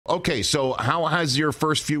Okay, so how has your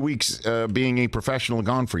first few weeks being a professional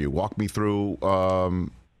gone for you? Walk me through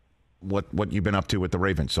what you've been up to with the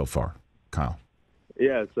Ravens so far, Kyle.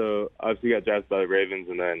 Yeah, so obviously got drafted by the Ravens,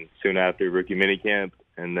 and then soon after rookie minicamp,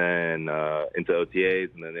 and then into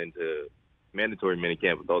OTAs, and then into mandatory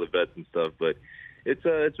minicamp with all the vets and stuff. But it's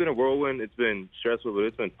been a whirlwind. It's been stressful, but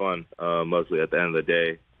it's been fun. Mostly at the end of the day,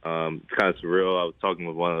 it's kind of surreal. I was talking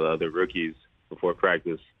with one of the other rookies before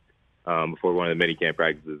practice, before one of the minicamp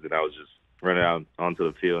practices, and I was just running out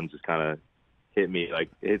onto the field and just kind of hits me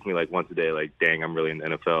like once a day, like, dang, I'm really in the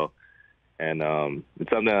NFL. And it's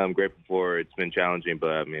something that I'm grateful for. It's been challenging, but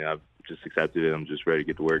I mean, I've just accepted it. I'm just ready to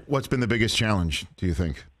get to work. What's been the biggest challenge, do you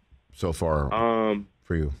think, so far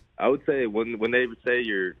for you? I would say when they say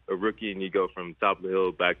you're a rookie and you go from top of the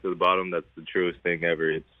hill back to the bottom, that's the truest thing ever.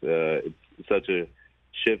 It's such a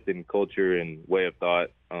shift in culture and way of thought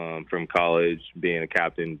from college, being a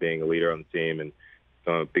captain, being a leader on the team,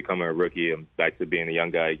 and becoming a rookie and back to being a young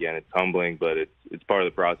guy again. It's humbling, but it's part of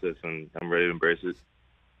the process, and I'm ready to embrace it.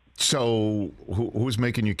 So who's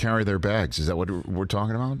making you carry their bags? Is that what we're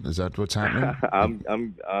talking about? Is that what's happening?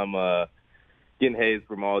 I'm getting hazed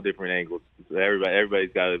from all different angles.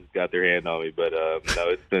 Everybody's got their hand on me, but no,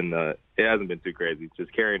 it hasn't been too crazy. It's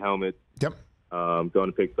just carrying helmets. Yep. Going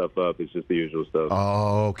to pick stuff up. It's just the usual stuff.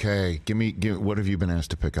 Oh, okay. Give me. What have you been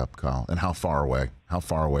asked to pick up, Kyle? And how far away? How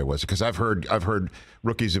far away was it? Because I've heard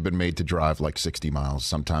rookies have been made to drive like 60 miles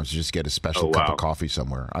sometimes to just get a special cup of coffee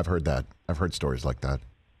somewhere. I've heard that. I've heard stories like that.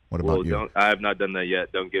 What about you? I have not done that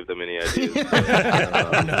yet. Don't give them any ideas.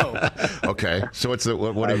 No. Okay. So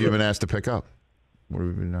what have you been asked to pick up? What have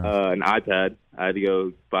you been asked? An iPad. I had to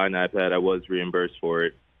go buy an iPad. I was reimbursed for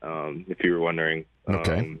it, if you were wondering.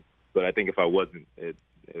 Okay. But I think if I wasn't,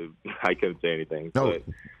 I couldn't say anything. No.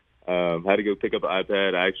 But I had to go pick up an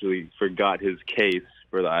iPad. I actually forgot his case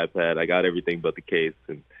for the iPad. I got everything but the case,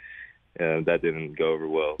 and that didn't go over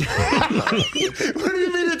well. What do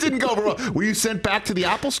you mean it didn't go over well? Were you sent back to the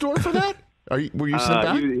Apple Store for that? Were you sent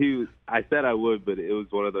back? I said I would, but it was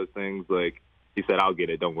one of those things like he said, "I'll get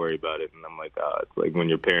it. Don't worry about it." And I'm like, it's like when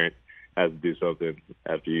your parent has to do something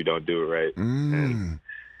after you don't do it right. And,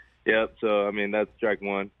 yep. So I mean, that's strike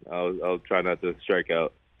one. I'll try not to strike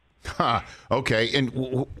out. Okay. And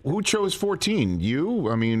who chose 14? You?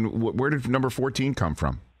 I mean, where did number 14 come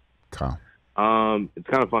from, Kyle? It's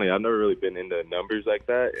kind of funny. I've never really been into numbers like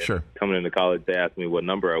that. And sure. Coming into college, they asked me what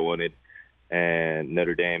number I wanted, and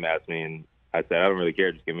Notre Dame asked me, and I said, I don't really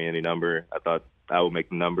care. Just give me any number. I thought I would make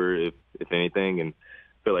the number if anything, and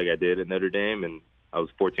I feel like I did at Notre Dame, and I was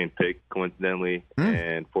 14th pick coincidentally,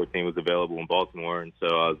 and 14 was available in Baltimore, and so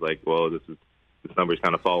I was like, well, this number's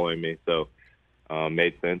kind of following me, so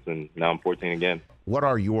made sense, and now I'm 14 again. What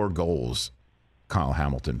are your goals, Kyle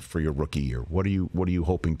Hamilton, for your rookie year? What are you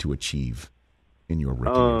hoping to achieve in your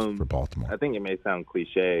rookie years for Baltimore? I think it may sound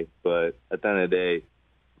cliche, but at the end of the day,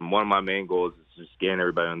 one of my main goals is just gain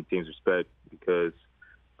everybody on the team's respect, because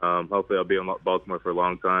hopefully I'll be in Baltimore for a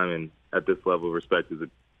long time, and at this level, respect is a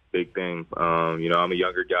big thing. I'm a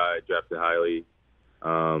younger guy, drafted highly,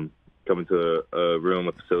 coming to a room,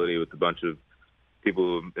 a facility with a bunch of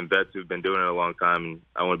people and vets who've been doing it a long time, and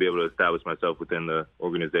I want to be able to establish myself within the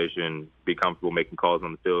organization, be comfortable making calls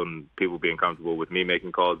on the field, and people being comfortable with me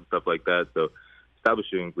making calls and stuff like that. So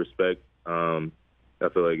establishing respect, I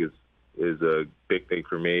feel like is a big thing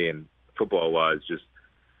for me. And football-wise, just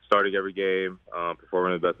starting every game,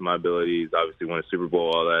 performing to the best of my abilities, obviously win a Super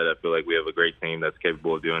Bowl, all that. I feel like we have a great team that's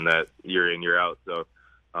capable of doing that year in, year out. So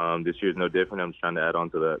this year's no different. I'm just trying to add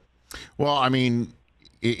on to that. Well, I mean,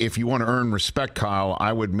 if you want to earn respect, Kyle,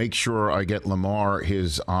 I would make sure I get Lamar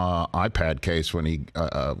his iPad case when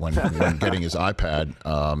getting his iPad.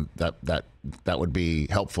 That would be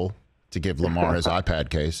helpful to give Lamar his iPad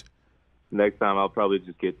case. Next time, I'll probably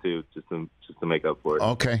just get two, just to make up for it.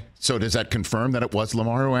 Okay. So does that confirm that it was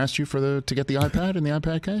Lamar who asked you to get the iPad and the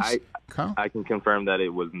iPad case? Kyle? I can confirm that it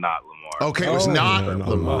was not Lamar. Okay, it was not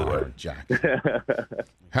Lamar. Jack.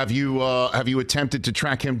 Have you attempted to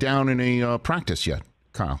track him down in a practice yet,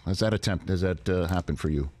 Kyle? Has that happened for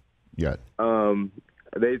you yet?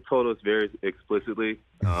 They told us very explicitly,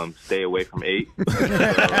 stay away from 8. So,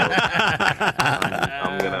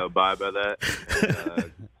 I'm going to abide by that.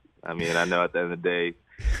 And, I mean, I know at the end of the day,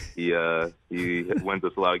 he wins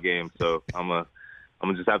us a lot of games, so I'm gonna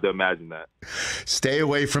just have to imagine that. Stay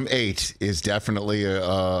away from 8 is definitely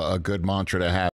a good mantra to have.